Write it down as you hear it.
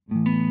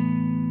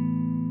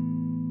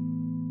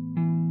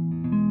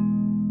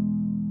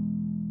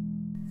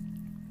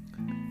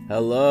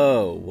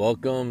Hello,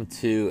 welcome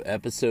to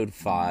episode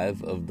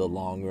 5 of The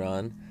Long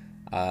Run.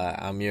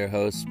 I'm your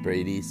host,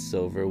 Brady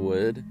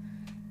Silverwood,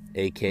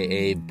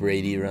 aka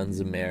Brady Runs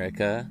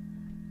America.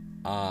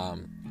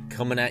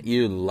 Coming at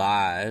you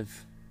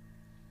live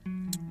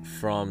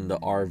from the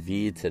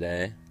RV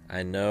today.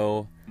 I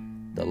know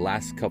the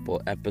last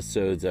couple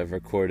episodes I've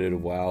recorded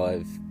while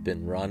I've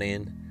been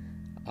running,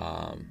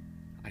 I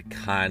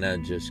kind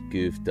of just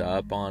goofed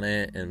up on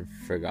it and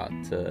forgot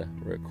to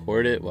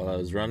record it while I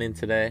was running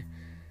today.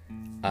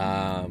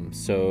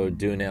 So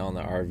doing it on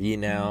the RV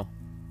now.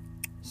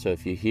 So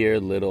if you hear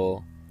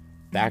little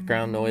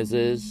background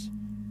noises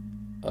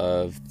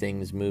of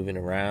things moving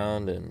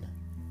around and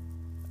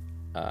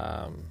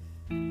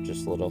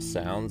just little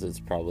sounds, it's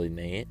probably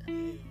Nate.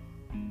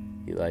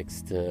 He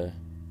likes to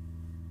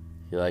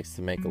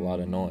make a lot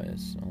of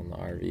noise on the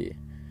RV.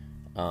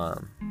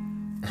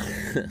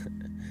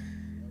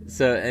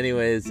 So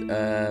anyways,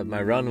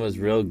 my run was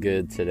real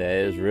good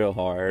today. It was real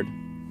hard.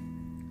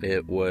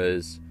 It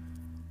was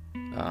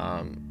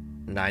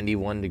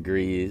 91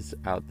 degrees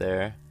out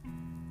there,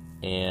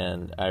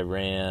 and I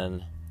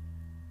ran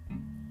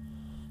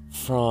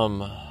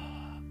from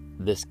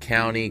this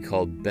county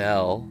called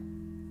Bell,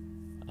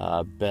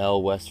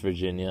 West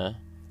Virginia,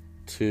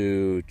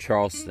 to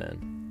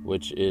Charleston,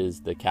 which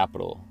is the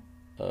capital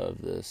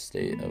of the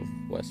state of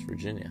West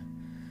Virginia.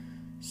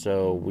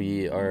 So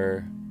we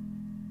are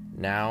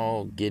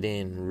now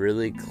getting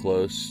really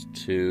close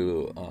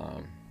to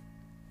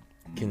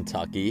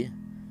Kentucky,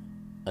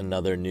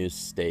 another new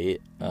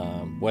state.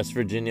 West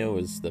Virginia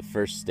was the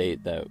first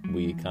state that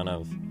we kind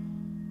of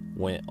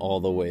went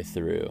all the way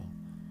through.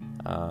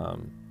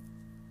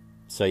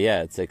 So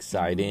yeah, it's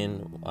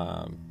exciting.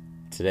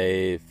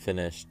 Today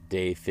finished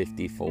day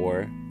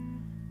 54.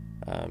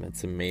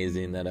 It's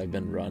amazing that I've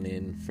been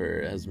running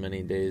for as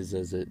many days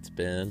as it's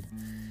been.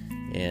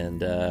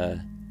 And I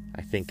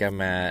think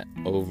I'm at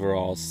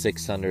overall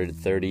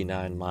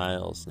 639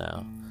 miles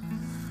now.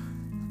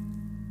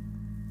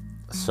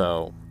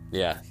 So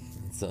yeah,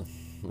 it's a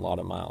lot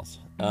of miles.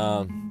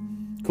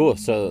 Cool.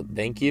 So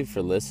thank you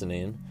for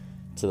listening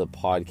to the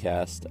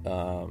podcast.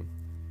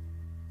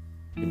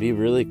 It'd be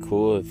really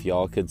cool if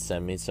y'all could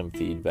send me some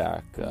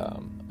feedback.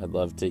 I'd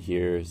love to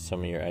hear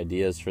some of your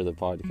ideas for the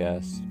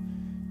podcast.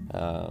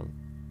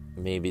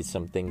 Maybe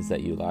some things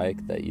that you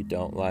like, that you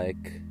don't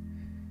like.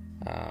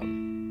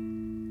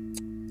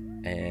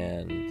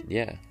 And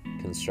yeah,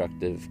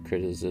 constructive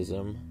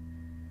criticism.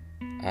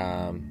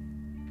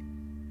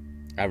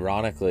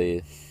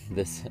 Ironically,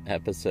 this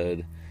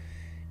episode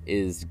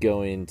is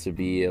going to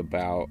be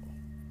about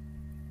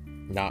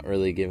not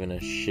really giving a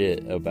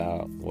shit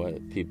about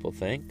what people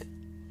think.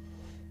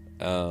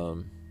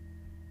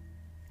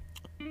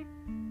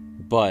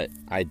 But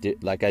I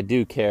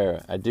do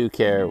care. I do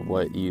care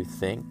what you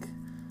think.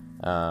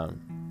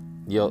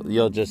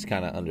 You'll just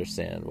kind of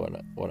understand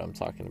what I'm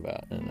talking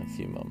about in a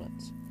few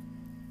moments.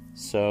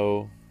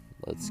 So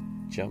let's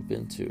jump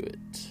into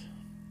it.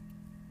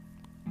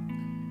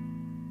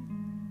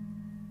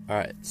 All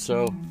right.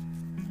 So,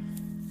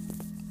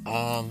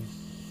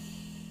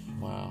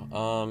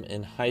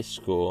 in high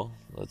school,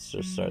 let's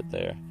just start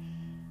there.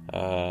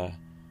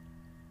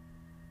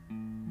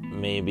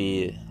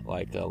 Maybe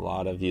like a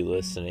lot of you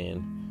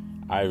listening,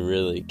 I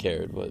really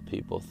cared what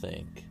people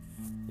think.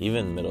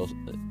 Even middle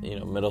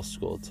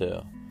school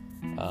too.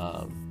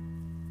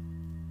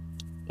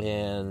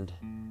 And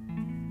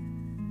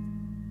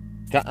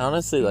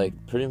honestly, like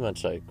pretty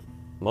much like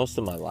most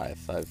of my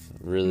life, I've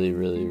really,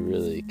 really,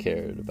 really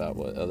cared about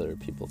what other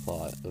people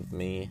thought of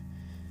me,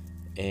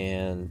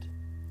 and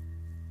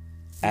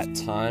at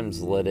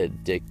times let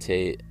it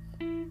dictate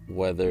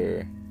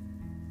whether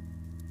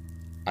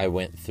I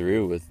went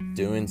through with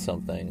doing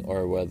something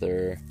or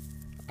whether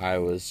I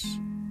was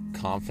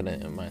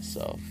confident in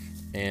myself.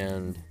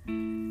 And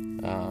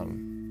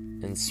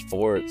in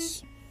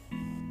sports,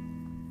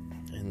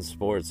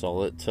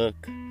 all it took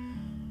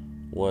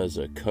was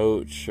a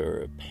coach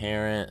or a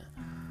parent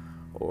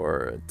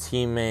or a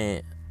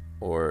teammate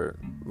or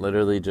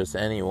literally just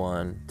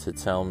anyone to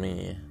tell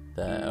me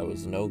that I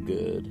was no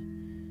good,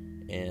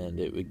 and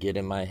it would get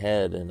in my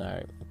head and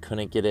I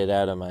couldn't get it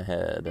out of my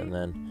head, and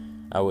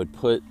then I would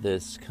put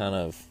this kind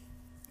of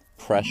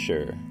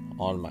pressure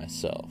on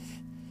myself.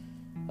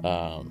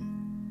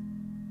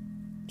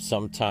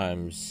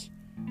 Sometimes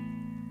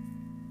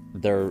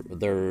there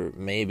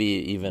maybe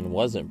even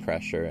wasn't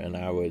pressure, and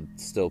I would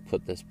still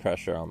put this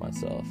pressure on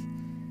myself.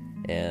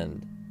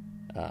 And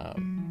I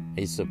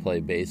used to play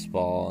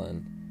baseball,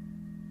 and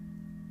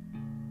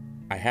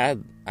I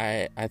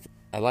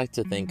like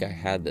to think I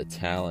had the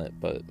talent,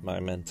 but my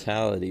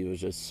mentality was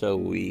just so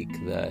weak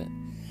that,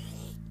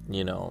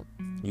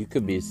 you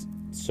could be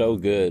so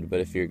good, but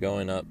if you're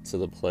going up to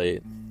the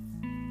plate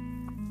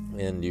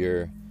and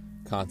you're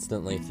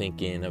constantly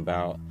thinking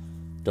about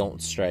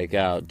don't strike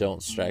out,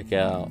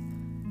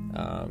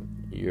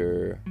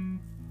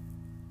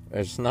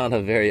 it's not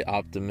a very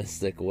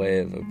optimistic way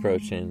of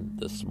approaching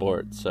the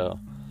sport. So,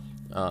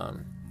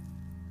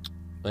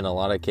 in a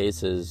lot of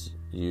cases,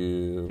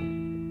 you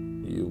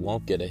you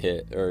won't get a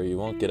hit, or you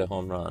won't get a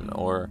home run,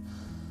 or,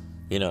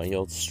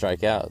 you'll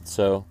strike out.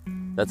 So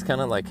that's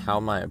kind of like how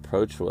my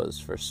approach was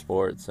for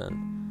sports.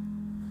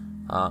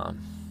 And a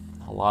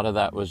lot of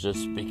that was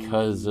just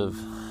because of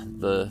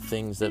the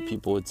things that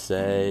people would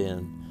say,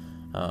 and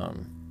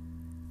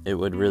it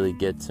would really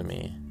get to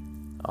me.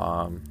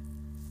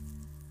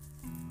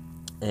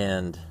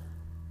 And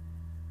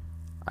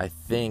I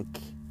think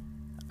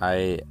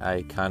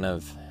I kind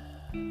of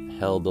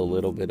held a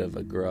little bit of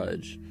a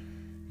grudge.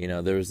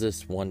 There was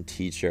this one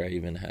teacher I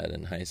even had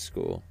in high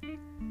school,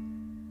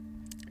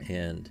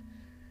 and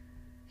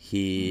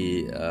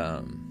he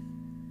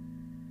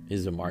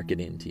is a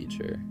marketing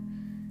teacher,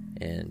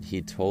 and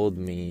he told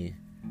me,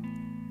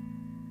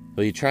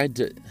 well, he tried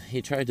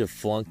to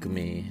flunk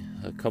me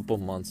a couple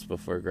months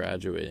before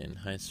graduating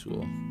high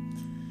school.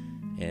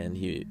 And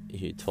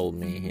he told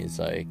me, he's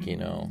like,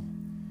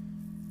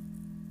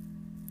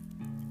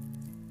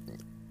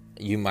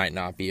 you might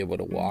not be able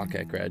to walk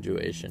at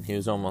graduation. He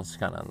was almost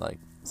kind of like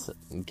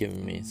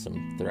giving me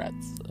some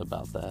threats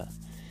about that.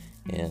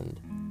 And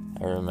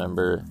I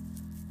remember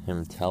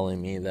him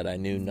telling me that I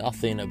knew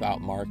nothing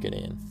about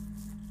marketing,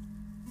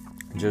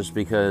 just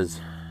because,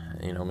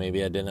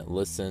 maybe I didn't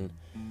listen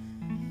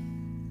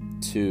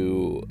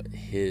to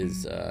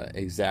his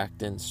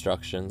exact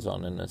instructions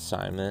on an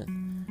assignment,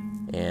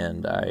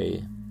 and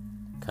I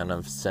kind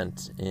of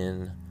sent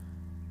in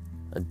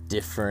a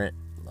different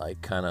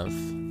kind of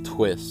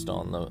twist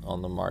on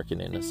the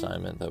marketing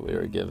assignment that we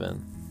were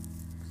given.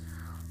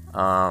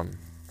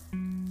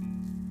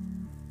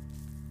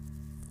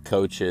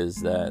 Coaches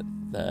that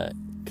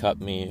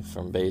cut me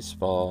from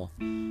baseball,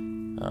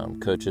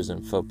 coaches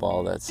in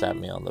football that sat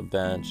me on the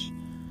bench.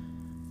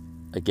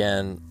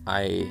 Again,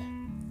 I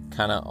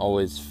kind of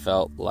always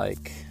felt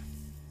like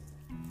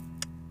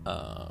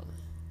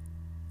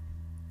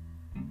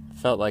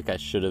I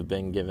should have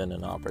been given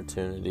an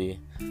opportunity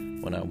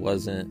when I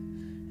wasn't,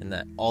 and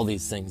that all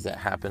these things that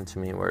happened to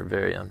me were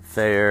very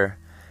unfair.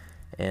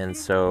 And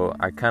so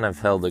I kind of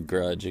held a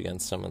grudge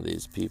against some of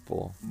these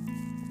people.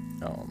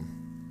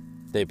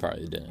 They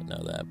probably didn't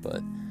know that,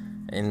 but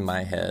in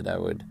my head,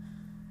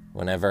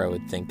 whenever I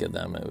would think of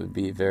them, it would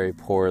be very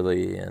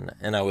poorly,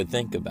 and I would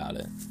think about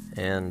it.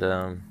 And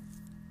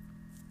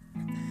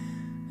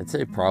I'd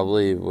say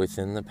probably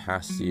within the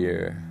past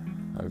year,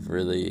 I've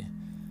really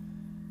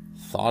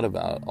thought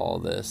about all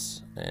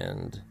this,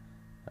 and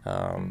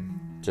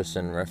just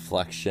in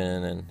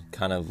reflection and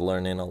kind of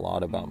learning a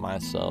lot about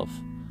myself,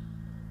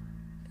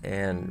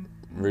 and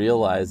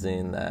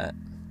realizing that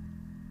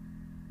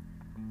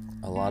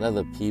a lot of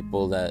the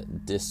people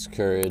that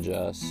discourage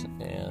us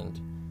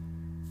and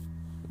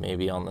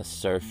maybe on the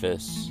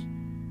surface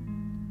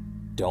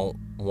don't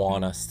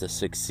want us to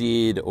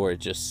succeed, or it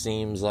just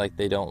seems like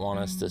they don't want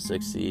us to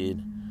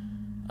succeed,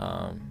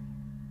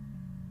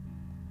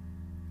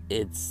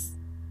 it's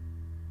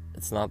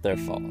not their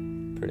fault,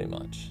 pretty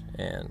much.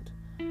 And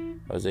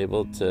I was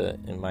able to,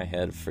 in my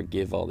head,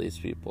 forgive all these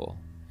people.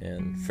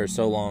 And for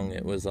so long,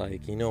 it was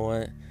like, you know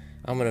what?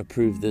 I'm going to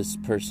prove this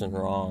person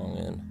wrong,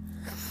 and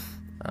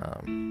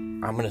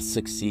I'm going to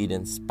succeed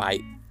in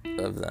spite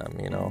of them,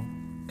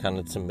 kind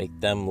of to make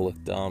them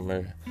look dumb,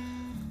 or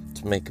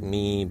to make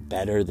me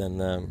better than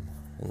them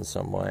in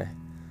some way.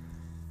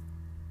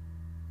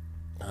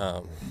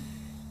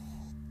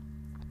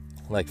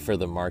 Like for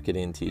the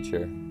marketing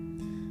teacher,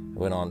 I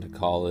went on to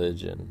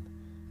college and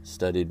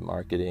studied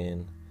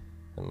marketing.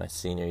 In my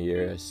senior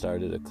year, I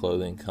started a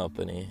clothing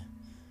company,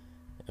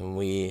 and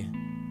we,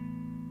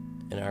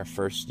 in our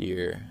first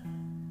year,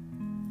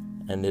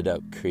 ended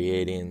up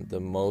creating the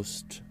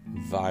most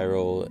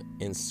viral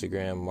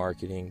Instagram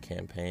marketing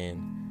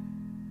campaign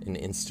in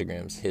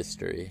Instagram's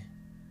history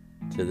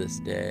to this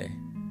day.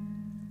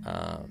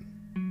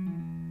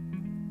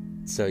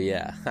 So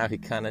yeah, I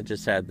kind of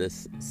just had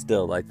this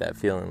still like that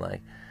feeling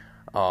like,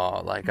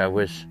 oh, like I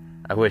wish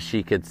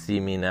he could see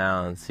me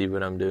now and see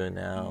what I'm doing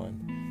now.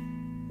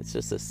 And it's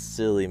just a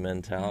silly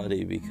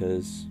mentality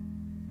because,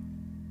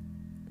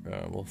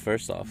 well,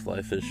 first off,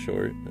 life is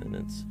short, and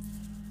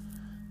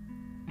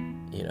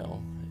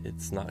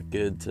it's not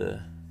good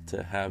to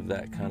have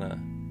that kind of,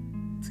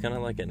 it's kind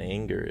of like an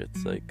anger.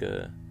 It's like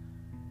a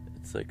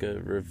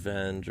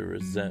revenge or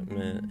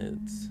resentment.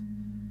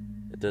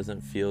 It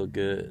doesn't feel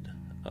good.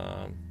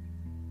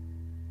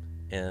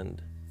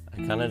 And I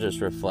kind of just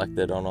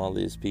reflected on all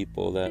these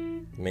people that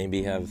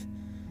maybe have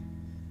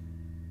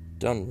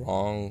done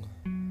wrong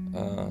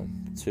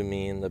to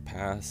me in the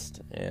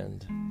past,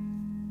 and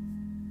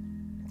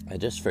I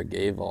just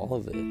forgave all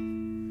of it.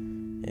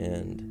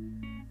 And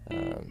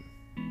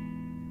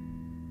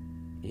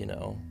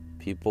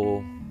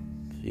people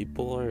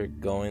are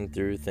going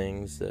through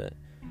things that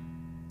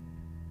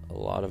a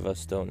lot of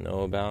us don't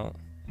know about,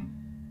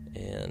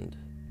 and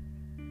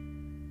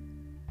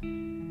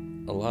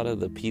a lot of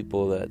the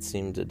people that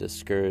seem to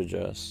discourage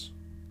us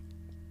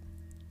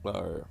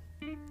are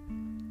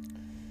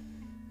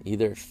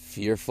either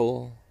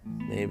fearful,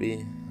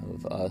 maybe,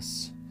 of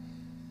us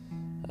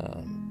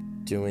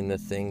doing the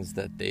things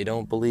that they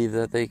don't believe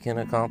that they can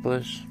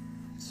accomplish,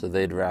 so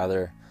they'd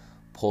rather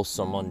pull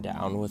someone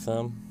down with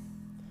them,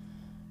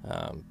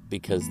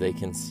 because they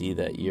can see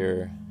that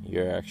you're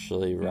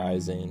actually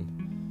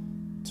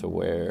rising to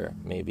where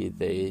maybe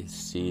they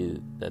see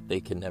that they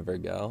can never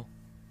go.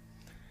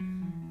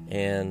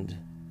 And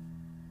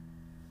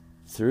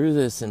through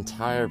this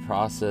entire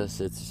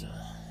process,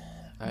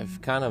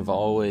 I've kind of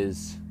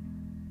always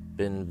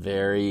been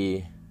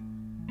very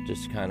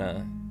just kind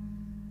of,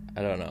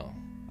 I don't know,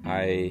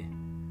 I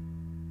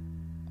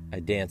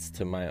dance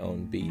to my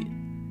own beat,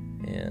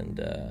 and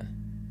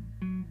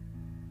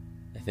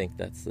I think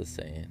that's the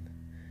saying.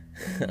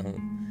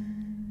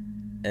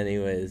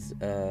 Anyways,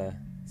 so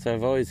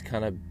I've always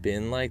kind of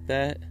been like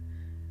that,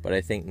 but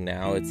I think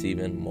now it's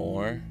even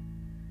more,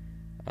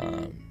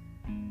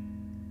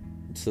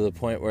 to the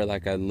point where,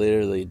 like, I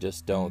literally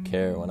just don't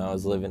care. When I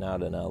was living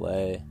out in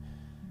LA,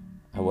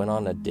 I went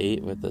on a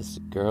date with this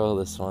girl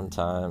this one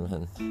time,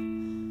 and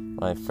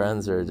my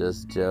friends were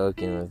just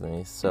joking with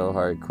me so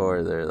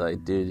hardcore. They're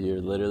like, dude, you're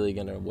literally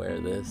gonna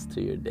wear this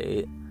to your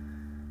date?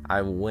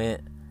 I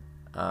went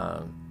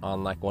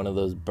on like one of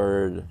those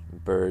bird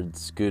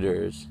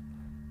scooters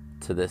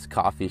to this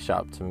coffee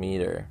shop to meet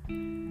her,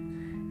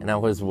 and I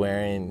was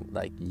wearing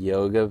like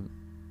yoga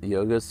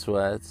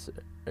sweats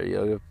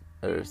or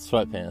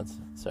sweatpants.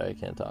 Sorry, I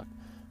can't talk.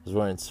 I was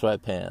wearing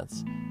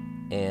sweatpants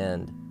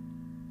and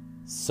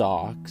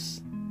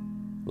socks,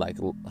 like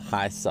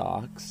high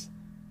socks,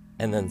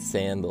 and then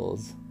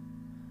sandals.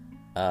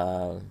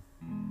 And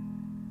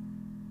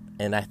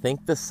I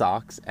think the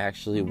socks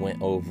actually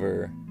went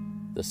over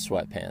the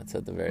sweatpants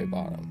at the very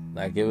bottom.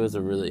 Like, it was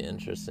a really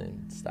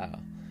interesting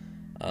style.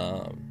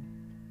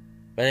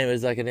 But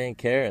anyways, like, I didn't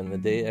care, and the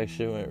date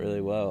actually went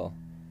really well.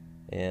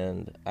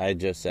 And I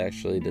just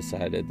actually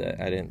decided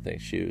that I didn't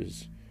think she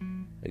was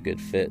a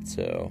good fit,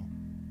 so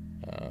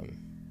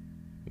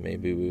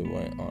maybe we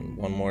went on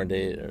one more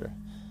date, or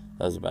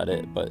that was about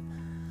it. But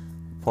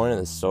the point of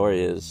the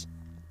story is,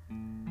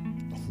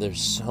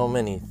 there's so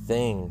many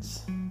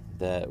things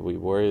that we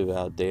worry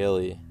about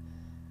daily,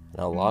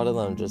 and a lot of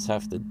them just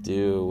have to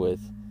do with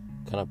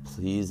kind of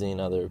pleasing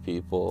other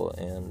people,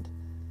 and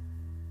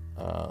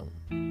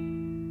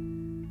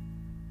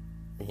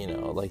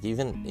like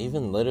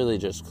even literally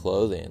just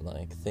clothing,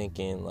 like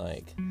thinking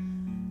like,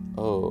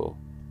 oh,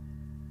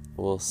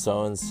 well,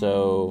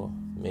 so-and-so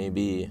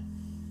maybe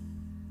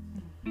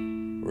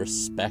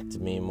respect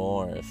me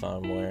more if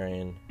I'm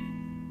wearing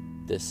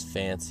this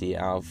fancy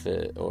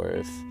outfit,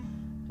 or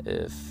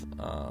if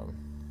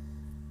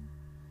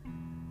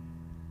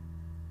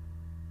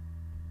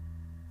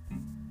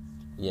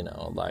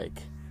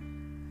like,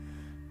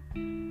 I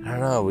don't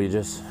know, we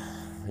just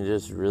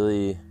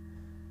really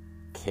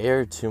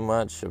care too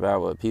much about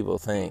what people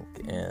think.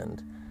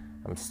 And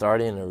I'm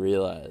starting to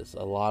realize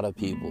a lot of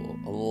people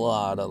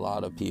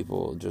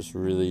just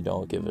really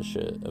don't give a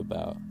shit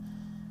about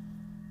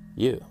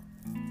you,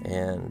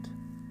 and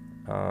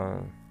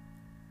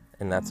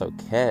that's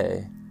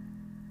okay.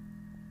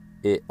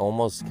 It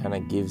almost kind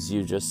of gives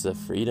you just the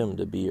freedom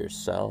to be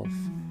yourself.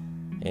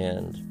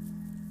 And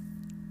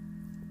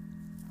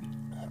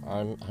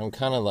I'm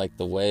kind of like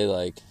the way,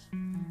 like,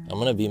 I'm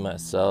gonna be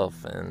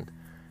myself, and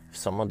if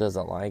someone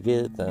doesn't like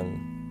it,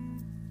 then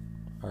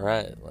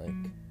alright, like,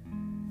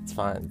 it's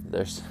fine.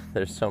 There's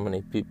so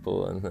many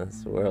people in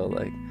this world,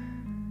 like,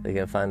 they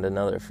can find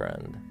another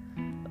friend,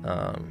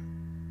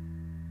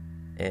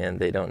 and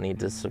they don't need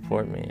to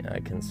support me. I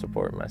can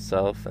support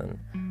myself, and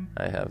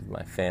I have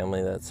my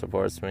family that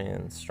supports me,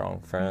 and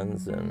strong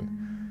friends, and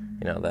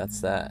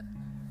that's that.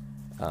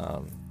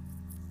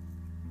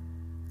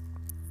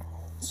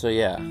 So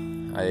yeah,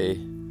 I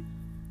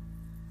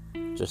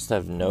just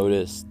have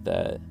noticed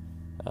that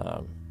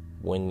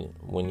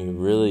when you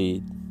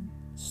really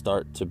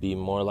start to be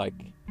more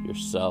like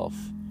yourself,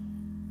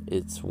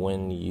 it's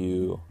when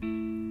you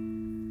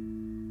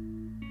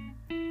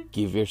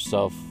give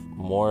yourself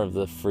more of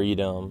the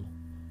freedom,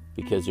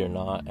 because you're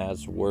not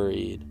as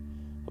worried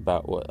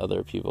about what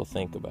other people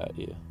think about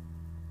you.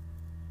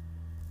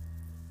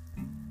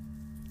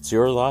 It's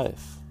your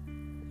life,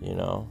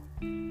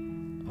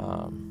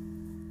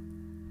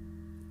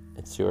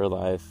 it's your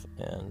life,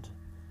 and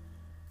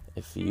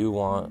if you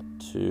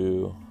want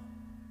to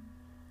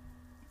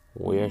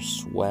wear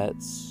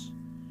sweats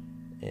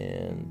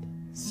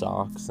and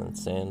socks and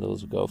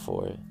sandals, go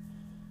for it.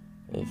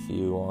 If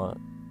you want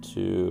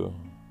to,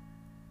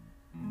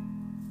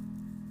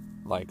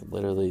 like,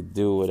 literally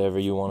do whatever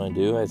you want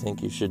to do, I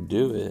think you should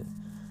do it.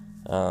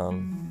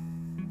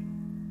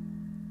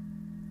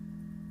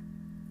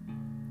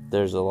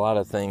 There's a lot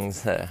of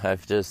things that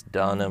I've just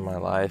done in my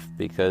life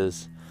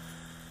because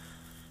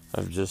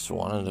I've just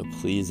wanted to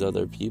please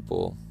other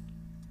people.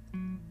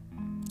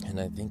 And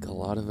I think a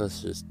lot of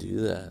us just do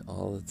that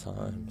all the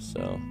time.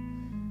 So,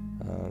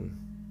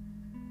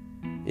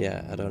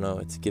 yeah, I don't know.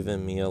 It's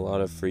given me a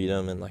lot of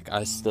freedom, and like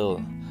I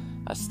still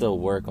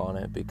work on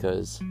it,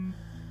 because,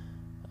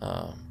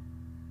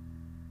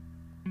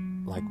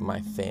 like,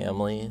 my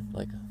family,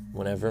 like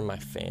whenever my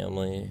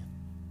family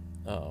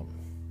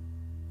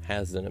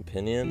has an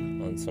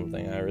opinion on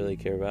something I really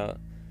care about,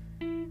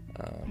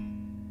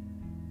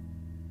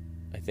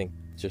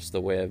 just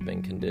the way I've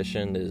been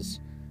conditioned is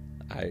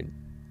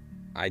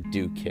I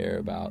do care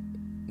about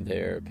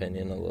their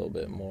opinion a little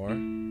bit more.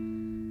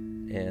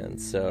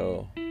 And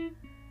so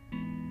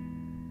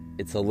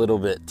it's a little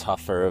bit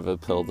tougher of a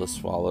pill to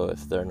swallow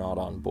if they're not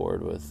on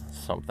board with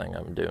something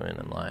I'm doing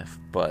in life.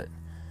 But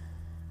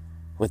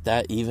with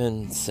that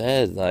even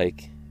said,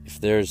 like,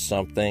 if there's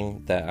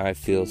something that I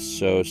feel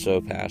so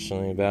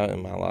passionately about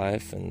in my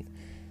life and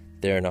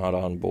they're not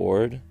on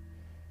board,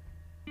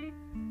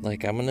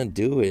 like, I'm gonna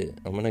do it.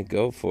 I'm gonna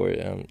go for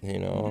it.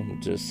 I'm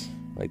just,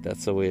 like,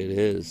 that's the way it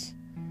is.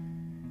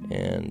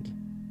 And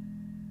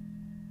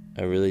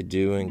I really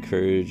do really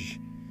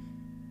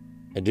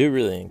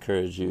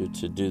encourage you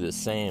to do the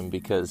same,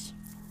 because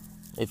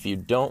if you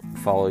don't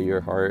follow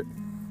your heart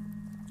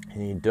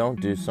and you don't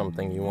do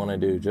something you want to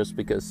do just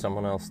because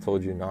someone else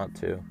told you not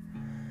to,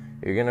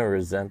 you're going to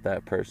resent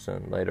that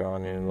person later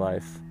on in your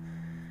life.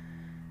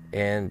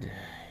 And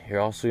you're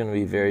also going to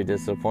be very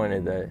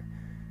disappointed that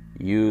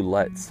you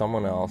let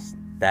someone else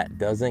that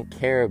doesn't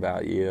care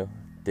about you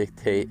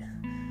dictate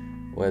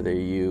whether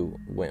you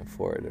went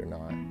for it or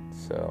not.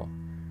 So,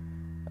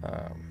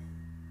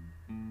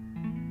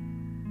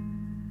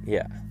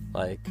 yeah,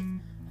 like,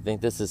 I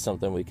think this is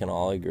something we can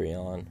all agree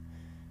on.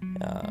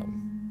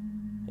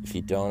 If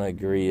you don't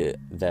agree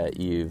that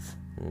you've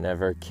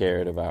never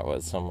cared about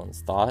what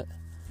someone's thought,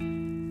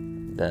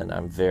 then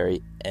I'm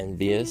very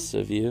envious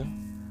of you.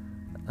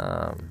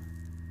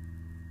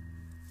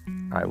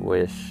 I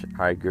wish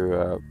I grew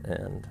up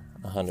and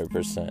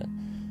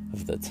 100%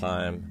 of the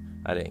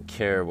time I didn't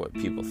care what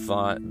people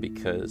thought,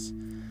 because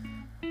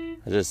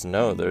I just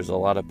know there's a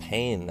lot of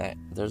pain that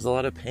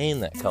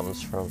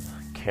comes from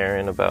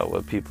caring about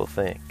what people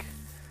think.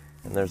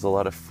 And there's a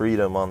lot of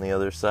freedom on the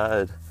other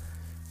side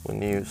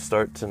when you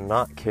start to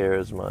not care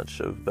as much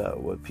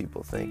about what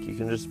people think. You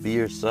can just be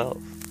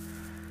yourself,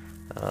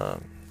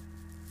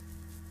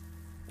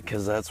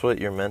 because that's what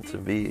you're meant to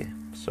be.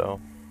 So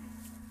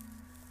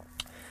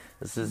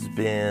this is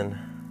the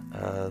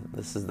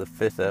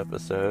 5th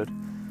episode.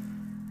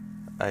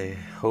 I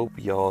hope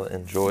y'all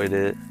enjoyed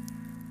it.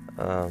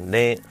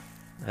 Nate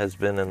has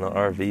been in the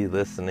RV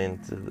listening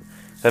to...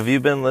 Have you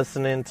been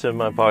listening to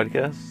my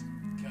podcast?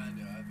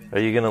 Kinda. Are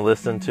you going to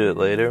listen to it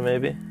later,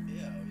 maybe?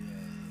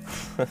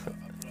 Yeah.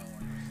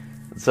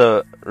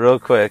 So, real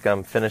quick,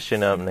 I'm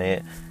finishing up,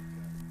 Nate.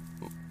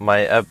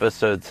 My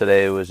episode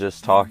today was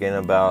just talking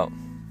about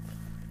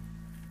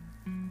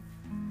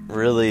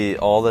really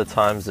all the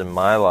times in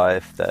my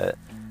life that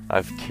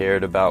I've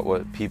cared about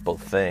what people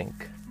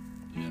think.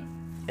 Yeah.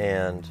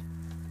 And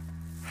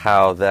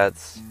how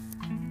that's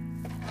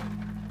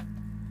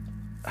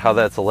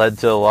led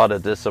to a lot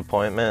of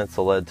disappointment, it's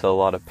led to a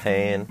lot of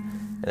pain,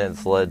 and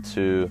it's led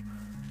to,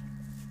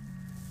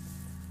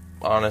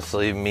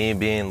 honestly, me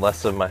being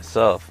less of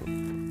myself,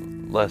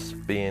 less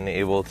being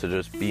able to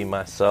just be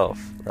myself,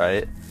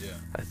 right? Yeah.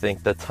 I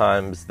think the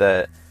times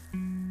that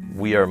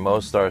we are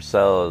most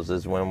ourselves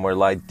is when we're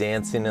like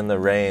dancing in the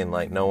rain,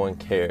 like no one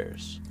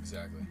cares.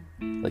 Exactly.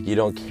 Like you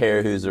don't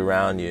care who's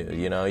around you,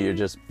 you're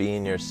just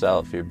being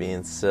yourself, you're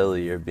being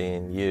silly, you're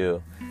being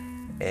you.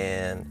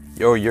 And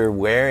you're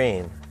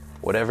wearing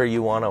whatever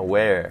you want to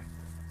wear,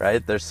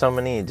 right? There's so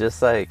many,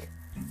 just like,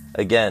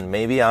 again,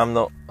 maybe I'm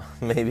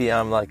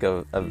like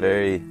a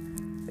very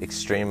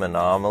extreme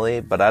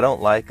anomaly, but I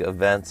don't like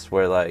events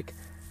where like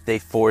they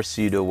force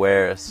you to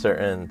wear a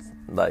certain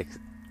like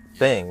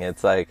thing.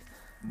 It's like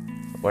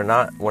we're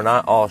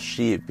not all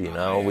sheep,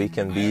 we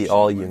can be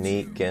all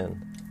unique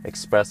and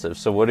expressive.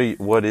 So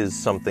what is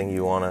something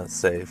you want to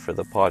say for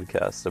the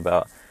podcast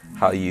about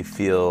how you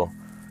feel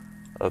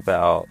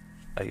about,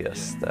 I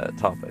guess, that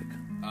topic?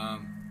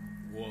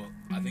 Well,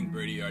 I think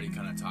Brady already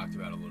kind of talked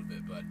about it a little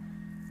bit, but,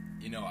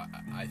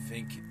 I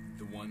think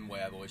the one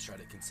way I've always tried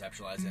to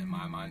conceptualize it in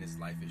my mind is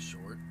life is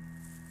short.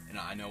 And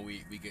I know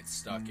we get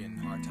stuck in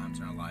hard times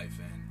in our life,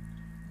 and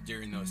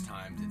during those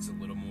times it's a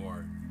little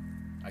more,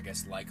 I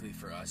guess, likely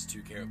for us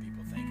to care what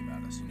people think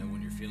about us.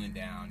 When you're feeling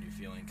down, you're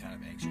feeling kind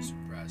of anxious,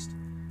 depressed,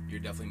 you're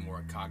definitely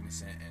more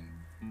cognizant and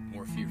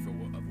more fearful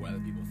of what other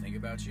people think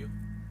about you.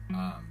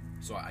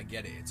 So I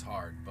get it, it's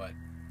hard, but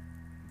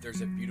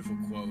there's a beautiful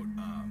quote,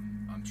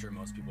 I'm sure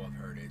most people have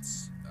heard it.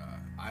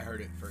 I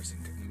heard it first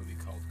in the movie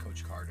called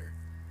Coach Carter.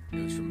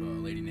 It was from a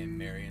lady named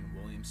Marianne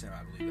Williamson,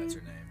 I believe that's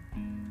her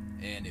name.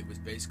 And it was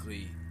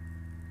basically,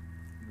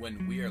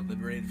 when we are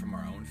liberated from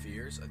our own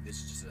fears,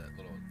 this is just a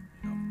little,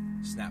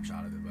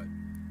 snapshot of it, but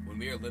when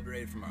we are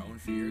liberated from our own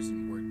fears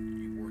and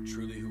we're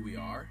truly who we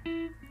are,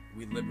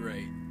 we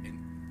liberate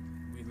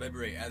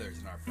others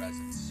in our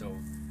presence. So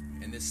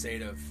in this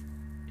state of,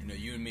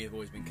 you and me have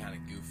always been kind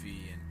of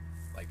goofy, and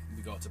like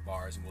we go out to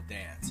bars and we'll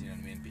dance,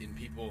 and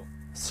people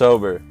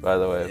sober, by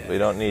the way. Yeah. We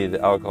don't need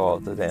alcohol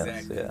to dance.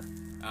 Exactly. Yeah.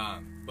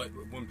 But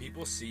when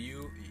people see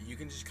you, you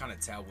can just kind of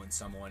tell when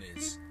someone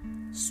is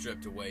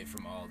stripped away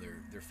from all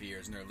their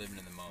fears and they're living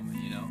in the moment,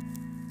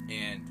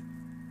 And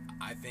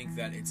I think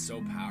that it's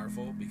so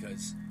powerful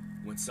because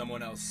when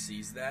someone else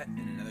sees that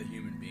in another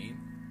human being,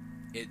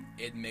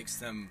 it makes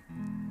them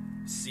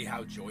see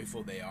how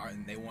joyful they are,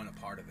 and they want a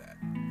part of that.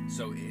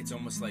 So it's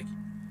almost like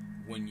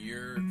when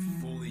you're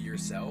fully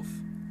yourself,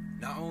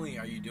 not only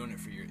are you doing it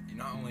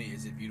not only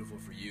is it beautiful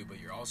for you, but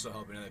you're also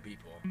helping other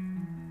people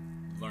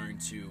learn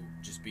to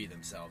just be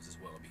themselves as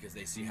well, because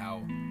they see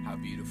how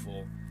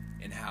beautiful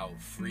and how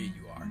free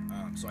you are.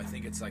 So I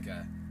think it's like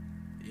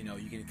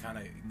you can kind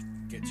of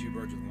get two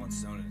birds with one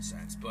stone in a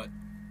sense. But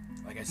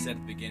like I said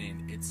at the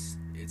beginning, it's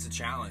a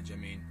challenge. I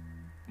mean,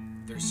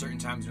 there's certain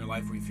times in your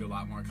life where you feel a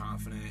lot more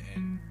confident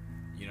and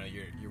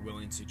you're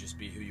willing to just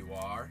be who you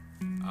are.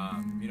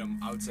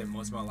 I would say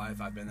most of my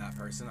life I've been that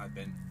person. I've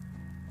been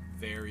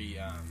very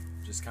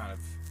just kind of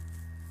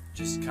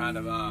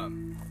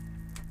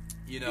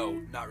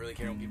not really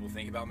caring what people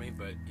think about me,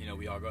 but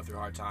we all go through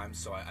hard times.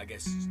 So I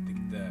guess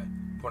the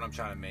point I'm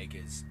trying to make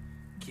is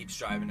keep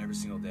striving every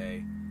single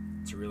day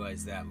to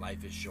realize that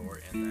life is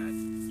short and that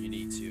you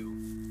need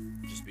to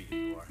just be who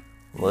you are.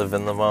 Live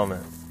in the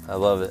moment. I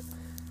love it.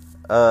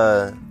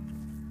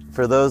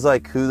 For those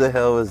like, who the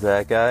hell is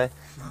that guy?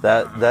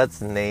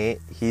 That's Nate.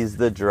 He's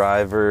the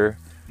driver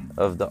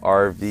of the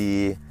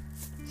RV.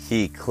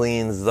 He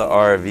cleans the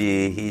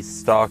RV. He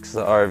stocks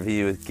the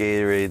RV with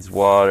Gatorades,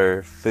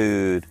 water,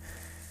 food.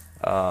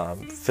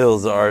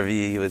 Fills the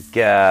RV with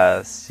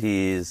gas.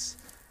 He's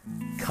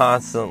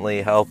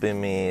constantly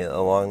helping me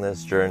along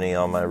this journey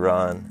on my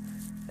run,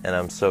 and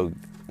I'm so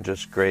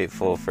just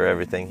grateful for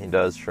everything he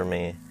does for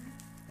me.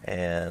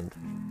 And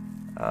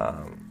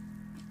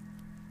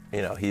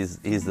he's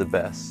the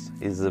best.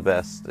 He's the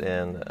best,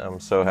 and I'm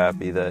so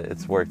happy that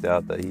it's worked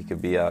out that he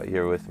could be out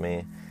here with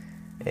me.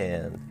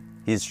 And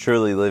he's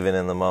truly living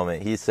in the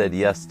moment. He said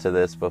yes to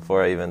this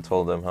before I even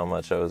told him how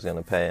much I was going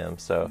to pay him.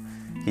 So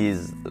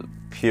he's a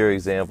pure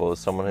example of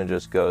someone who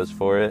just goes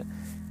for it.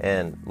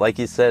 And like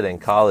you said, in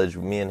college,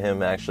 me and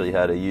him actually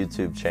had a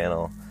YouTube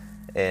channel,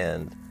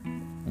 and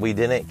we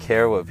didn't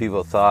care what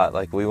people thought.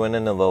 Like, we went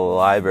into the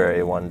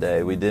library one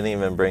day. We didn't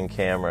even bring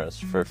cameras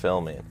for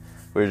filming.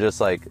 We were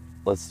just like,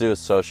 let's do a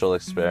social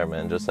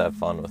experiment and just have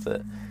fun with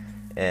it.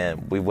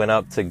 And we went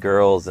up to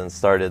girls and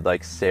started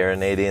like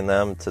serenading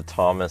them to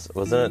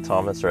wasn't it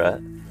Thomas Rhett?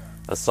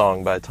 A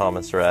song by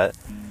Thomas Rhett.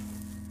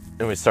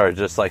 And we started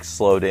just like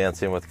slow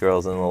dancing with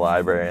girls in the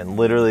library, and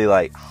literally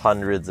like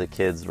hundreds of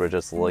kids were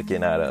just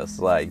looking at us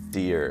like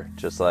deer,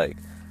 just like,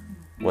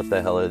 what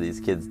the hell are these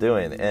kids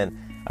doing? And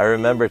I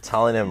remember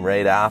telling him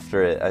right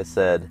after it, I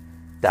said,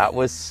 that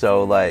was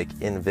so like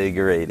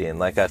invigorating.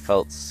 Like, I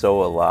felt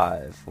so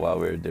alive while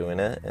we were doing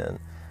it. And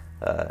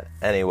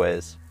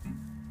anyways,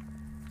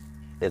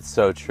 it's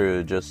so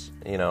true. Just,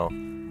 again,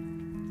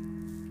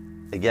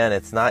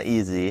 it's not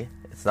easy.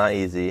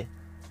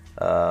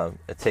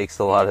 It takes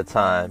a lot of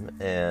time.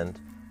 And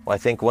I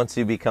think once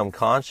you become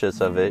conscious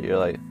of it, you're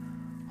like,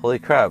 holy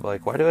crap,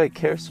 like, why do I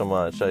care so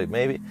much? Like,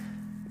 maybe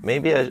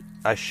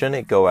I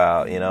shouldn't go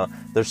out,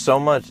 There's so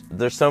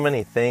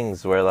many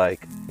things where,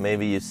 like,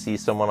 maybe you see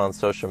someone on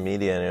social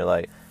media and you're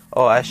like,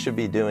 oh, I should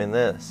be doing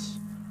this,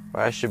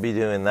 or I should be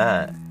doing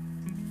that.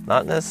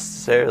 Not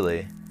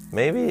necessarily.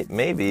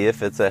 Maybe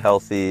if it's a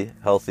healthy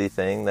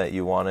thing that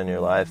you want in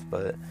your life,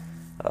 but,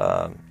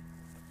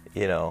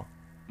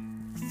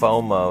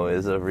 FOMO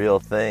is a real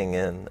thing,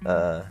 and,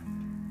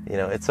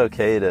 it's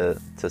okay to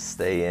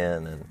stay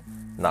in and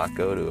not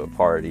go to a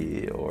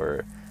party,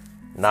 or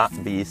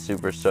not be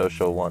super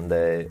social one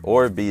day,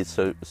 or be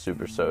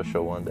super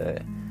social one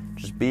day.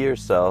 Just be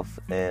yourself,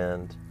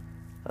 and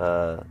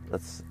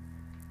that's,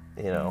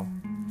 again,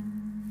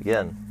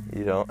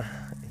 you don't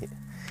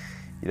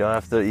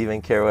have to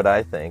even care what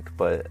I think,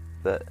 but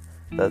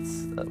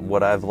that's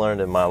what I've learned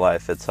in my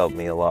life. It's helped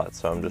me a lot,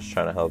 so I'm just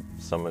trying to help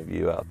some of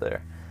you out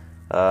there.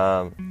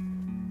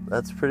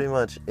 That's pretty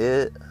much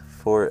it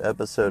for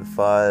episode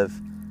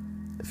 5.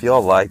 If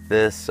y'all like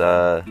this,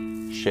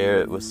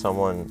 share it with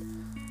someone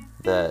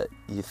that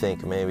you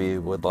think maybe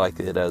would like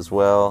it as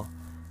well.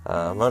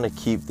 I'm going to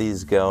keep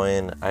these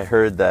going. I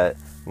heard that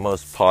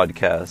most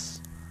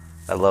podcasts,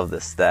 I love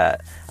this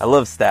stat. I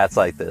love stats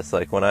like this.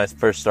 Like, when I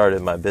first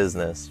started my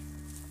business,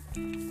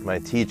 my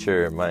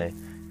teacher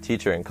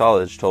in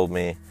college told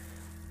me,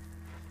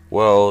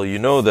 well, you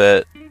know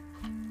that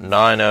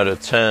 9 out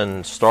of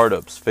 10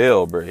 startups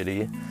fail,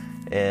 Brady.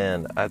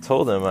 And I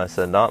told him, I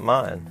said, not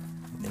mine.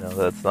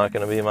 That's not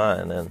going to be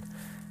mine. And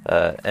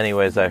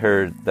anyways, I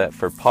heard that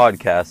for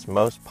podcasts,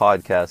 most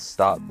podcasts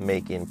stop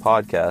making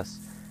podcasts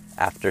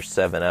after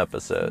 7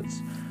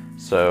 episodes.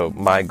 So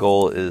my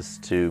goal is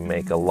to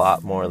make a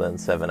lot more than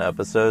 7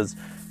 episodes,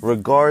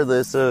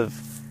 regardless of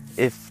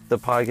if the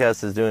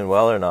podcast is doing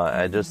well or not.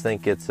 I just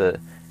think it's a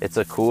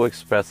cool,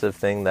 expressive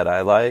thing that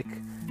I like.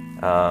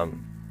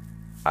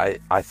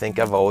 I think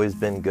I've always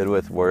been good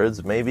with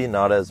words, maybe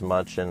not as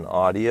much in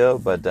audio,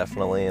 but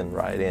definitely in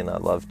writing. I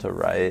love to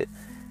write,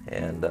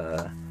 and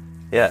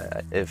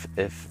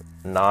if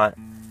not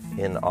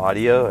in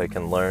audio, I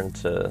can learn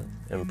to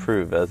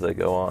improve as I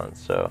go on.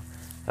 So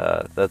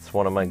that's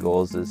one of my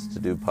goals, is to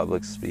do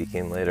public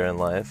speaking later in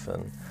life,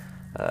 and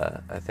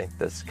I think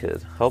this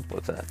could help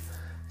with that.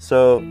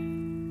 So,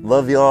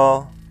 love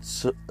y'all.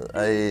 So,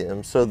 I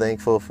am so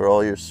thankful for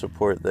all your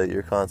support that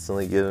you're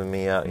constantly giving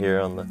me out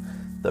here on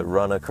the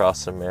run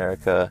across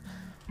America.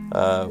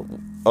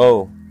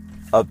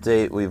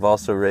 update, we've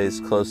also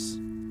raised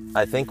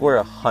I think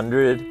we're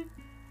 $100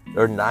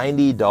 or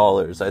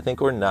 $90. I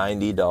think we're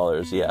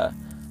 $90, yeah,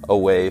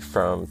 away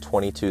from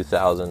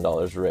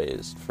 $22,000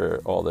 raised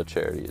for all the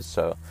charities.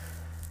 So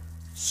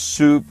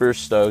super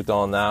stoked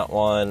on that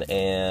one.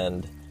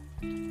 And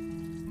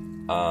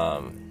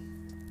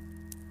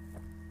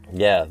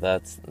yeah,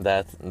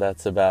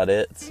 that's about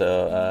it.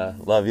 So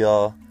love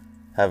y'all.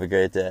 Have a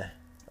great day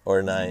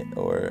or night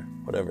or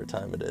whatever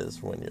time it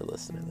is when you're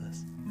listening to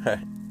this. All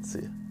right,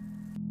 see ya.